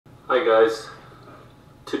Hi guys,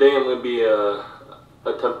 today I'm going to be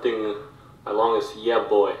attempting my longest yeah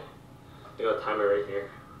boy. I got a timer right here.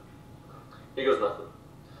 Here goes nothing.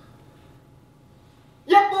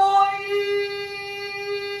 Yeah boy!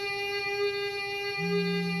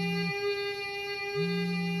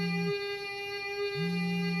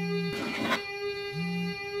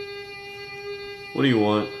 What do you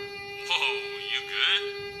want? Whoa, you good?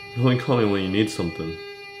 You only call me when you need something. Well,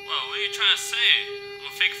 what are you trying to say? I'm a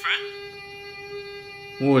fake friend?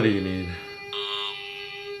 What do you need? The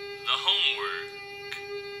homework.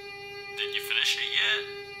 Did you finish it yet?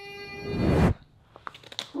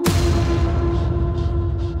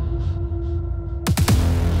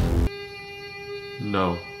 No.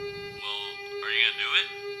 Well, are you gonna do it?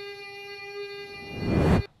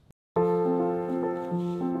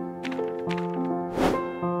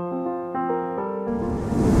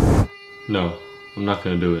 No, I'm not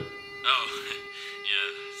gonna do it. Oh, yeah,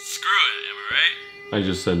 screw it, am I right? I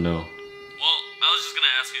just said no. Well, I was just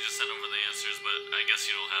gonna ask you to send over the answers, but I guess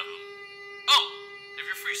you don't have them. Oh, if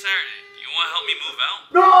you're free Saturday, you wanna help me move out?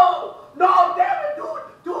 No! No, damn it, dude!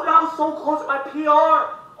 Dude, I was so close to my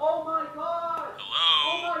PR! Oh my god! Hello?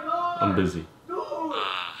 Oh my god! I'm busy. Dude,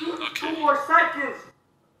 okay. 2 more seconds!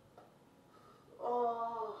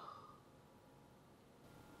 Oh.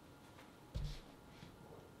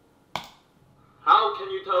 How can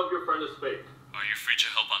you tell if your friend is fake? Are you free to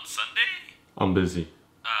help on Sunday? I'm busy.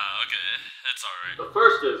 Okay, it's alright. The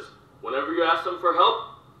first is, whenever you ask them for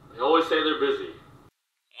help, they always say they're busy.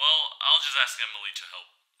 Well, I'll just ask Emily to help.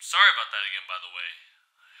 Sorry about that again, by the way.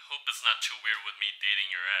 I hope it's not too weird with me dating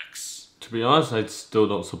your ex. To be honest, I still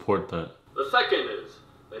don't support that. The second is,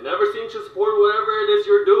 they never seem to support whatever it is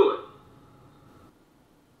you're doing.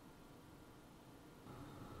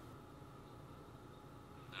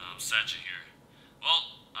 I'm sad to hear.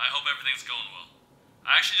 Well, I hope everything's going well.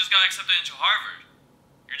 I actually just got accepted into Harvard.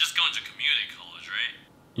 You're just going to community college, right?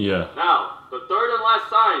 Yeah. Now, the third and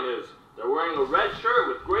last sign is, they're wearing a red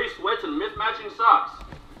shirt with gray sweats and mismatching socks.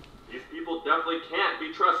 These people definitely can't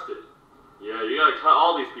be trusted. Yeah, you gotta cut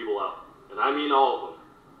all these people out. And I mean all of them.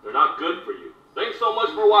 They're not good for you. Thanks so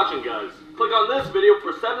much for watching, guys. Click on this video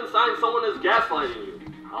for 7 signs someone is gaslighting you.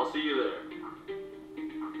 I'll see you there.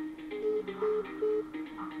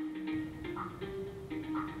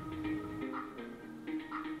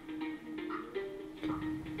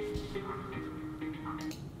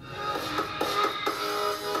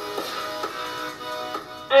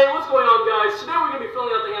 Hey, what's going on, guys? Today we're going to be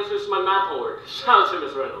filling out the answers to my math homework. Shout out to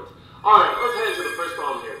Miss Reynolds. Alright, let's head into the first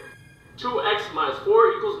problem here. 2x minus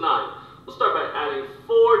 4 equals 9. We'll start by adding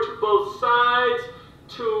 4 to both sides.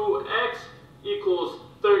 2x equals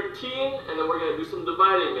 13. And then we're going to do some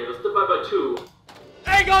dividing here. Let's divide by 2.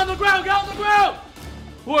 Hey, get on the ground! Get on the ground!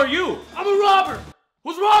 Who are you? I'm a robber!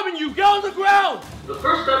 Who's robbing you? Get on the ground! The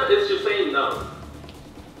first step is just saying no.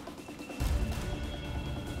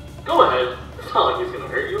 Go ahead. It's not like he's going to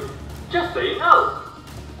hurt you. Just say no.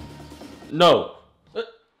 No.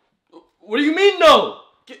 What do you mean no?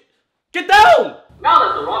 Get down! Now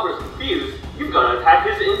that the robber is confused, you've got to attack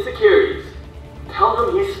his insecurities. Tell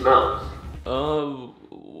him he smells.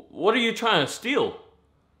 What are you trying to steal?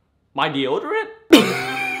 My deodorant?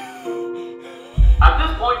 At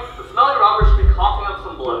this point, the smelly robber should be coughing up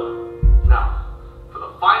some blood. Now, for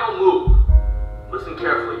the final move. Listen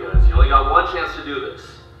carefully, guys. You only got one chance to do this.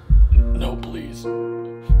 No, please.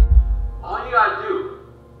 All you gotta do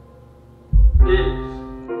is...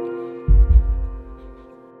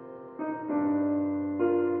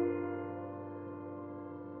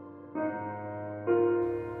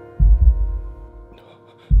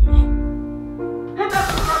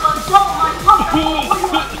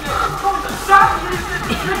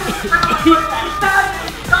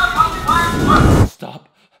 Stop.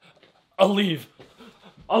 I'll leave.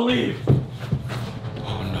 I'll leave.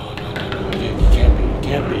 Oh, no. It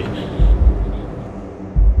can't be.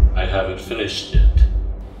 I haven't finished yet.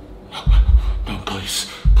 No, please.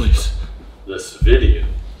 This video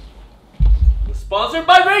was sponsored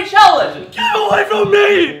by Raid Challenge. Get away from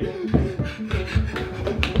me!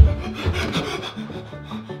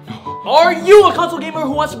 Are you a console gamer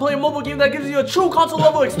who wants to play a mobile game that gives you a true console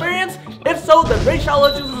level experience? If so, then Raid Shadow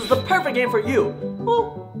Legends is the perfect game for you.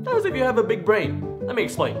 Well, that is if you have a big brain. Let me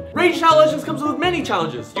explain. Raid Shadow Legends comes with many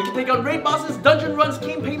challenges. You can take on raid bosses, dungeon runs,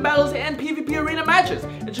 campaign battles, and PvP arena matches.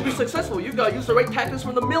 And to be successful, you've got to use the right tactics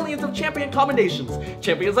from the millions of champion combinations.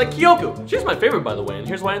 Champions like Kyoko. She's my favorite, by the way, and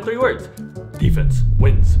here's why in 3 words. Defense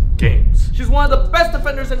wins. games. She's one of the best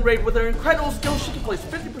defenders in Raid. With her incredible skills, she can place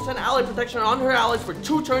 50% ally protection on her allies for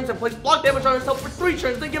 2 turns and place block damage on herself for 3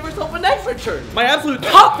 turns, then give herself an extra turn. My absolute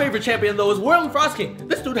top favorite champion though is Whirling Frost King.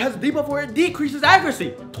 This dude has a debuff where it decreases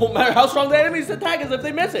accuracy. Don't matter how strong the enemy's attack is if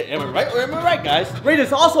they miss it. Am I right or am I right, guys? Raid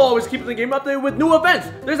is also always keeping the game updated with new events.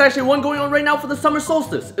 There's actually one going on right now for the summer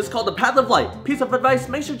solstice. It's called the Path of Light. Piece of advice,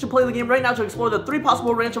 make sure to play the game right now to explore the 3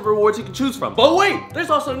 possible range of rewards you can choose from. But wait,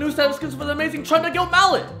 there's also a new set of skins for the amazing Trunda Guild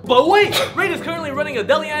Mallet. But wait, Raid is currently running a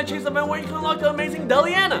Deliana Chase event where you can unlock the amazing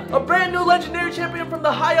Deliana, a brand new legendary champion from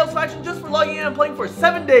the High Elves faction just for logging in and playing for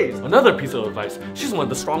 7 days. Another piece of advice, she's one of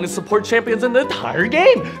the strongest support champions in the entire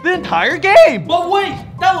game. But wait,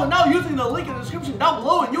 download now using the link in the description down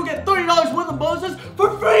below and you'll get $30 worth of bonuses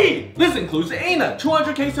for free. This includes Ana,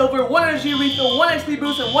 200k silver, 1 energy refill, 1 XP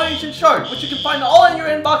boost, and 1 ancient shard, which you can find all in your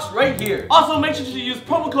inbox right here. Also, make sure to use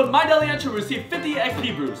promo code MyDelian to receive 50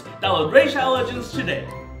 XP boost. Download Raid Shadow Legends today.